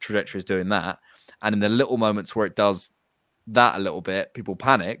general trajectory is doing that. And in the little moments where it does that a little bit, people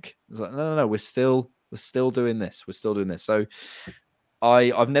panic. It's like, no, we're still doing this. We're still doing this. So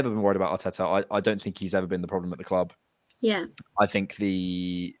I've never been worried about Arteta. I don't think he's ever been the problem at the club. Yeah. I think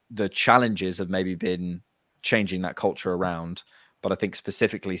the challenges have maybe been changing that culture around. But I think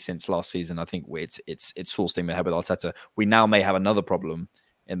specifically since last season, I think it's full steam ahead with Arteta. We now may have another problem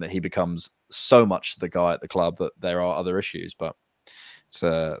in that he becomes so much the guy at the club that there are other issues. But that's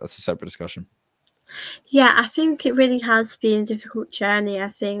a separate discussion. Yeah, I think it really has been a difficult journey. I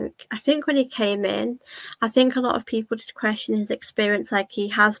think when he came in, I think a lot of people did question his experience. Like, he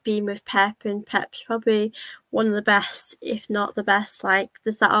has been with Pep, and Pep's probably one of the best, if not the best. Like,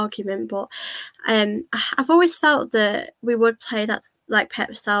 there's that argument, but I've always felt that we would play that like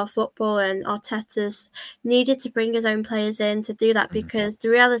Pep style football, and Arteta's needed to bring his own players in to do that, because the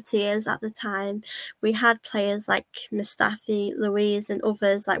reality is at the time we had players like Mustafi, Luiz, and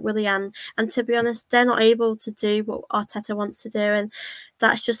others like Willian, and to be honest, they're not able to do what Arteta wants to do, and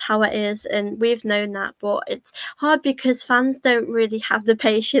that's just how it is, and we've known that. But it's hard because fans don't really have the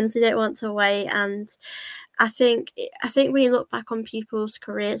patience; they don't want to wait. And I think when you look back on people's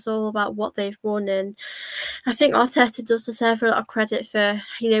career, it's all about what they've won, and I think Arteta does deserve a lot of credit for,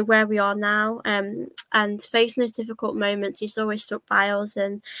 you know, where we are now, and facing those difficult moments. He's always stuck by us,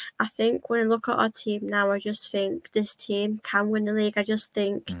 and I think when I look at our team now, I just think this team can win the league. I just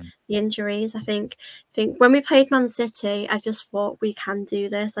think the injuries. I think when we played Man City, I just thought we can do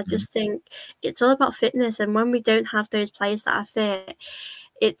this. I just think it's all about fitness, and when we don't have those players that are fit,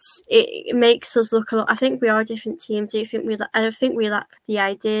 it makes us look a lot. I think we are a different team. I think we lack the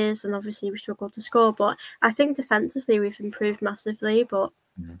ideas, and obviously we struggle to score. But I think defensively we've improved massively. But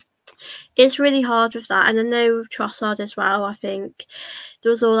it's really hard with that. And I know Trossard as well. I think there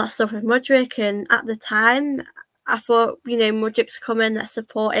was all that stuff with Mudryk, and at the time I thought, you know, Mudryk's coming, let's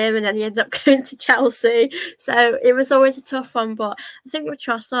support him, and then he ended up going to Chelsea. So it was always a tough one. But I think with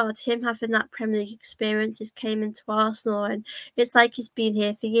Trossard, him having that Premier League experience, he's came into Arsenal, and it's like he's been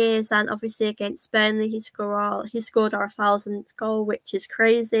here for years. And obviously against Burnley, he scored our 1,000th goal, which is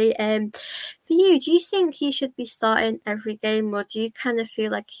crazy. For you, do you think he should be starting every game, or do you kind of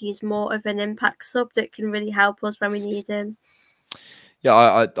feel like he's more of an impact sub that can really help us when we need him?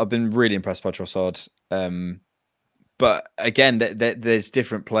 Yeah, I've been really impressed by Trossard. But again, there's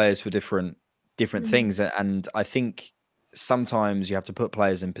different players for different things, and I think sometimes you have to put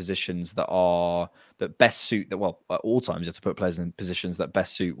players in positions that best suit that. Well, at all times you have to put players in positions that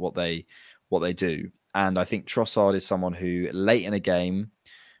best suit what they do. And I think Trossard is someone who late in a game,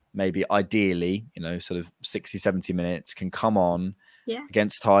 maybe ideally, you know, sort of 60, 70 minutes, can come on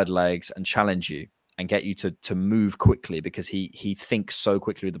against tired legs and challenge you and get you to move quickly, because he thinks so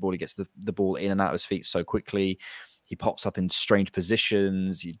quickly with the ball. He gets the ball in and out of his feet so quickly. He pops up in strange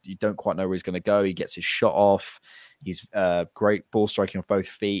positions. You don't quite know where he's going to go. He gets his shot off. He's great ball striking off both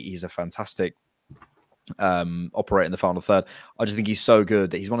feet. He's a fantastic operate in the final third. I just think he's so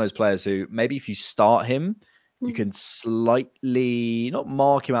good that he's one of those players who maybe if you start him, you can slightly not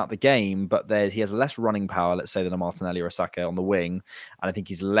mark him out the game, but he has less running power, let's say, than a Martinelli or a Saka on the wing, and I think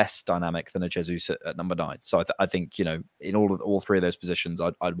he's less dynamic than a Jesus at number 9. So I think in all three of those positions,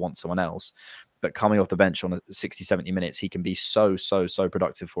 I'd want someone else. But coming off the bench on 60, 70 minutes, he can be so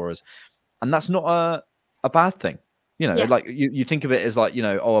productive for us, and that's not a bad thing. Like you think of it as like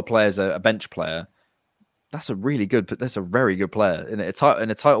a player's a bench player. That's a very good player in a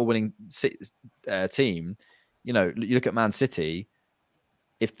title winning team. You look at Man City.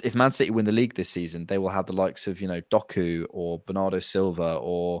 If Man City win the league this season, they will have the likes of Doku or Bernardo Silva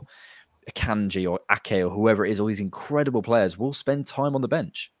or Akanji or Ake or whoever it is. All these incredible players will spend time on the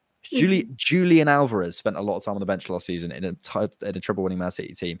bench. Julian Alvarez spent a lot of time on the bench last season in a treble-winning Man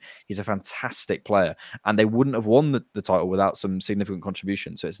City team. He's a fantastic player, and they wouldn't have won the title without some significant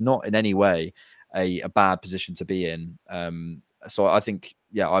contribution. So it's not in any way a bad position to be in. So I think,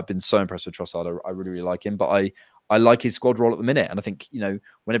 I've been so impressed with Trossard. I really, really like him, but I like his squad role at the minute. And I think,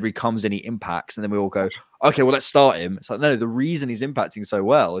 whenever he comes in, he impacts, and then we all go, okay, well, let's start him. It's like, no, the reason he's impacting so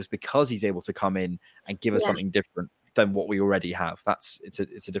well is because he's able to come in and give us something different than what we already have. It's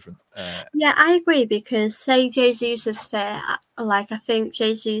a different. I agree, because say Jesus is fair. Like I think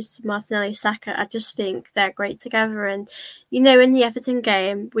Jesus, Martinelli, Saka, I just think they're great together. And in the Everton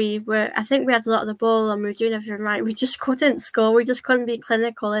game, I think we had a lot of the ball and we were doing everything right. We just couldn't score. We just couldn't be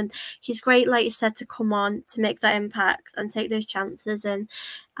clinical. And he's great, like you said, to come on to make that impact and take those chances. And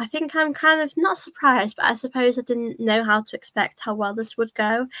I think I'm kind of not surprised, but I suppose I didn't know how to expect how well this would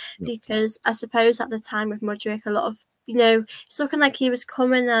go, because I suppose at the time with Mudryk, a lot of it's looking like he was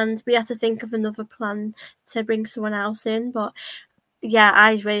coming, and we had to think of another plan to bring someone else in. But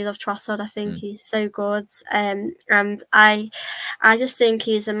I really love Trossard. I think he's so good, and I just think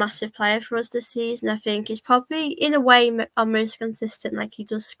he's a massive player for us this season. I think he's probably in a way our most consistent. Like, he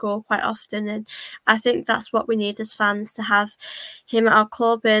does score quite often, and I think that's what we need as fans, to have him at our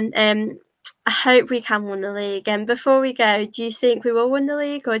club. And I hope we can win the league. And before we go, do you think we will win the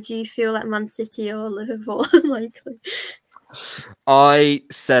league, or do you feel like Man City or Liverpool likely? I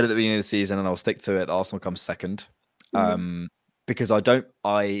said at the beginning of the season, and I'll stick to it, Arsenal comes second, because I don't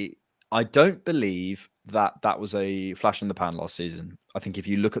believe that was a flash in the pan last season. I think if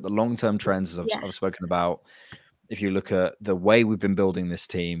you look at the long-term trends, as I've spoken about, if you look at the way we've been building this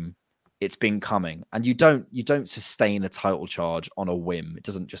team, it's been coming, and you don't sustain a title charge on a whim. It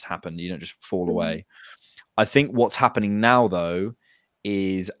doesn't just happen. You don't just fall away. I think what's happening now, though,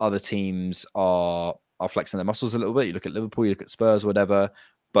 is other teams are flexing their muscles a little bit. You look at Liverpool, you look at Spurs, whatever.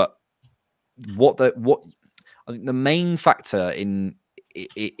 But what I think the main factor in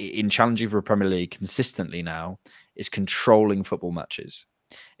challenging for a Premier League consistently now is controlling football matches.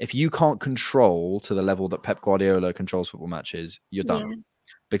 If you can't control to the level that Pep Guardiola controls football matches, you're done.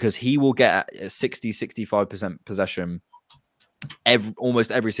 Because he will get a 60-65% possession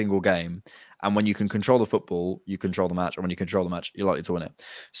almost every single game. And when you can control the football, you control the match. And when you control the match, you're likely to win it.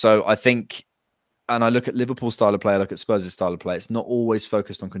 So I think, and I look at Liverpool's style of play, I look at Spurs' style of play, it's not always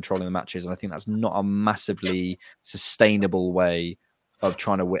focused on controlling the matches. And I think that's not a massively sustainable way of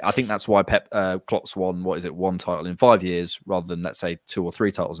trying to win. I think that's why Klopp's won, one title in 5 years rather than, let's say, 2 or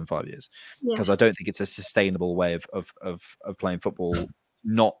 3 titles in 5 years. Because I don't think it's a sustainable way of playing football,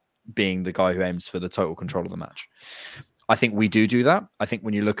 not being the guy who aims for the total control of the match. I think we do that. I think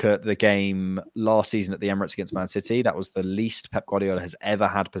when you look at the game last season at the Emirates against Man City, that was the least Pep Guardiola has ever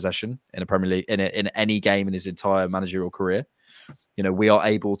had possession in a Premier League, in any game in his entire managerial career. We are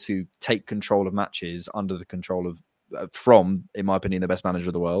able to take control of matches under the control of, in my opinion, the best manager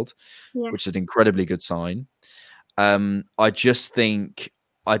of the world, which is an incredibly good sign.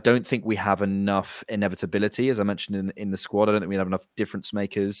 I don't think we have enough inevitability, as I mentioned in the squad. I don't think we have enough difference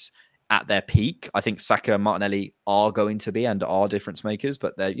makers at their peak. I think Saka and Martinelli are going to be and are difference makers,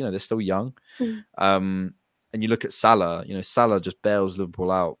 but they're still young. And you look at Salah. Salah just bails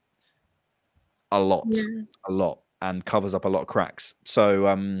Liverpool out a lot, and covers up a lot of cracks. So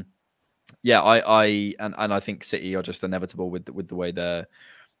I think City are just inevitable with the way their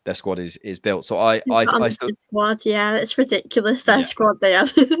squad is built. So I still squad, it's ridiculous their squad they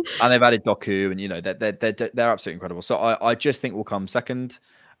have. And they've added Doku, and they're absolutely incredible. So I just think we'll come second.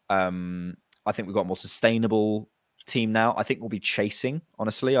 I think we've got a more sustainable team now. I think we'll be chasing,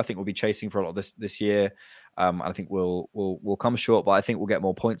 honestly. I think we'll be chasing for a lot of this year. And I think we'll come short, but I think we'll get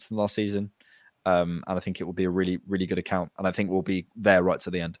more points than last season. And I think it will be a really, really good account. And I think we'll be there right to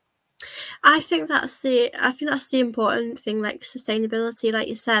the end. I think that's the important thing, like sustainability. Like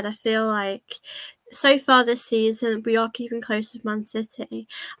you said, I feel like so far this season, we are keeping close with Man City,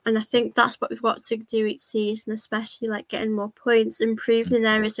 and I think that's what we've got to do each season, especially like getting more points, improving in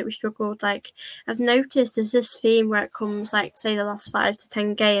areas that we struggled. Like I've noticed there's this theme where it comes like say the last 5 to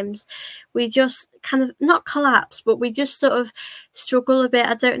 10 games, we just kind of not collapse, but we just sort of struggle a bit.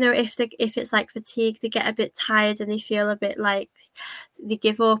 I don't know if it's like fatigue, they get a bit tired and they feel a bit like they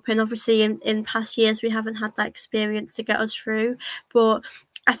give up. And obviously in past years we haven't had that experience to get us through, but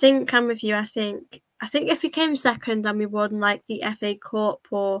I think I'm with you. I think if we came second and we won like the FA Cup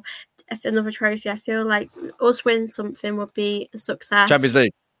or another trophy, I feel like us winning something would be a success. Champions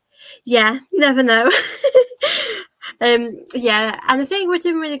League. Yeah, you never know. Yeah, and I think we're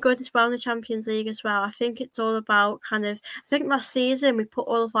doing really good as well in the Champions League as well. I think it's all about kind of, I think last season we put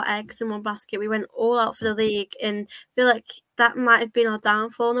all of our eggs in one basket. We went all out for the league, and I feel like that might have been our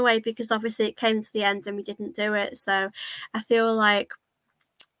downfall in a way, because obviously it came to the end and we didn't do it. So I feel like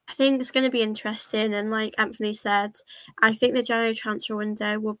I think it's going to be interesting, and like Anthony said, I think the January transfer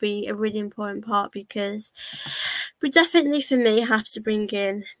window will be a really important part, because we definitely, for me, have to bring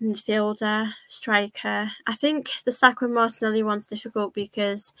in midfielder, striker. I think the Saka and Martinelli one's difficult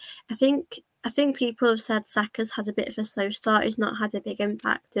because I think people have said Saka's had a bit of a slow start. He's not had a big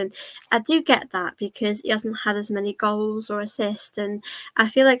impact, and I do get that because he hasn't had as many goals or assists, and I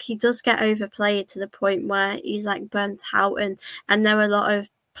feel like he does get overplayed to the point where he's like burnt out, and I know a lot of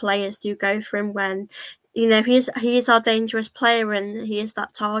players do go for him when, you know, he is our dangerous player and he is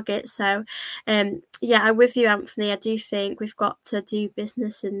that target. So yeah, I'm with you, Anthony. I do think we've got to do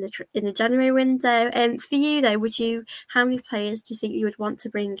business in the January window. And for you though, how many players do you think you would want to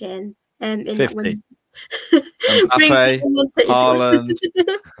bring in 50. that window? Mbappe, Haaland.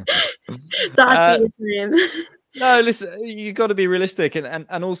 That'd be a dream. No, listen, you've got to be realistic.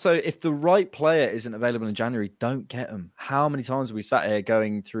 And also, if the right player isn't available in January, don't get them. How many times have we sat here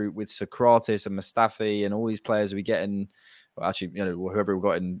going through with Socrates and Mustafi and all these players we get in, well, actually, you know, whoever we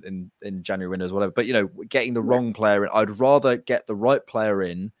got in January windows, whatever. But, you know, getting the wrong player in. I'd rather get the right player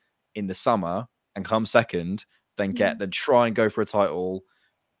in the summer and come second than try and go for a title,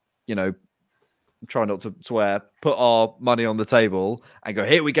 you know, try not to swear, put our money on the table and go,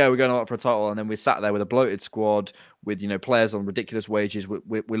 here we go, we're going out for a title. And then we're sat there with a bloated squad with, you know, players on ridiculous wages.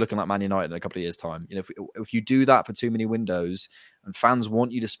 We're looking like Man United in a couple of years' time. You know, if you do that for too many windows and fans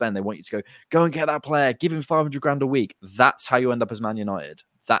want you to spend, they want you to go and get that player, give him 500 grand a week. That's how you end up as Man United.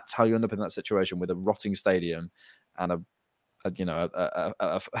 That's how you end up in that situation with a rotting stadium and a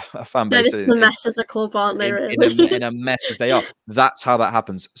fan base the mess as a club, aren't they? Really? In a mess as they are. That's how that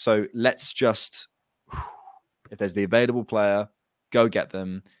happens. So let's just, if there's the available player, go get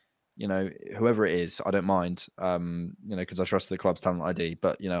them. You know, whoever it is, I don't mind. You know, because I trust the club's talent ID.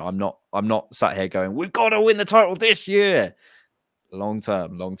 But you know, I'm not sat here going, we've got to win the title this year. Long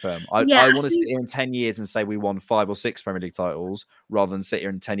term. I want to sit here in 10 years and say we won 5 or 6 Premier League titles, rather than sit here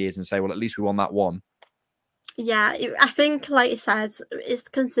in 10 years and say, well, at least we won that one. Yeah, I think, like you said, it's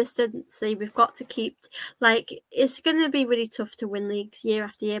consistency. We've got to keep, like, it's going to be really tough to win leagues year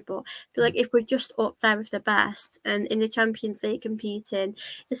after year, but I feel like if we're just up there with the best and in the Champions League competing,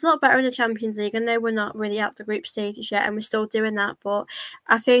 it's a lot better in the Champions League. I know we're not really out the group stages yet and we're still doing that, but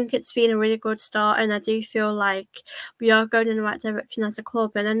I think it's been a really good start, and I do feel like we are going in the right direction as a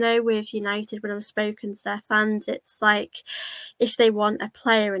club. And I know with United, when I've spoken to their fans, it's like if they want a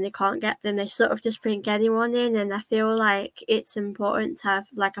player and they can't get them, they sort of just bring anyone in. And I feel like it's important to have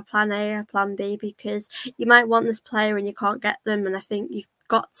like a plan A, a plan B, because you might want this player and you can't get them. And I think you've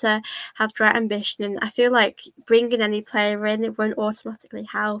got to have great ambition. And I feel like bringing any player in, it won't automatically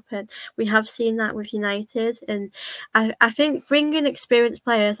help. And we have seen that with United. And I think bringing experienced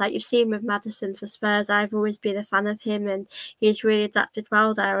players, like you've seen with Maddison for Spurs, I've always been a fan of him and he's really adapted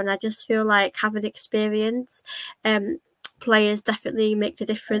well there. And I just feel like having experience, players definitely make the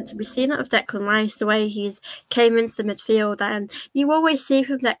difference. We've seen that with Declan Rice, the way he's came into the midfield, and you always see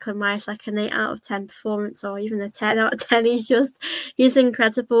from Declan Rice like an 8 out of 10 performance or even a 10 out of 10. He's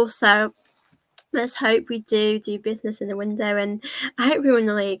incredible. So let's hope we do business in the window, and I hope we win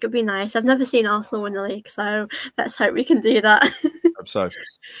the league. It'd be nice. I've never seen Arsenal win the league, so let's hope we can do that. Hope so.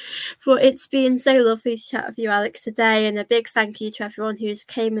 But it's been so lovely to chat with you, Alex, today, and a big thank you to everyone who's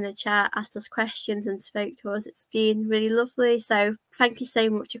came in the chat, asked us questions and spoke to us. It's been really lovely. So thank you so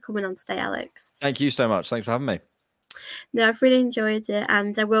much for coming on today, Alex. Thank you so much. Thanks for having me. No, I've really enjoyed it,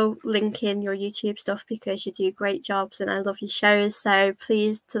 and I will link in your YouTube stuff because you do great jobs and I love your shows. So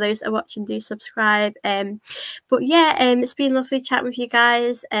please, to those that are watching, do subscribe. But yeah, it's been lovely chatting with you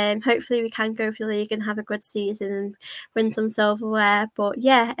guys. Hopefully we can go for the league and have a good season and win some silverware. But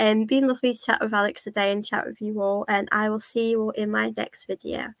yeah, been lovely to chat with Alex today and chat with you all, and I will see you all in my next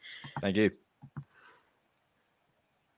video. Thank you.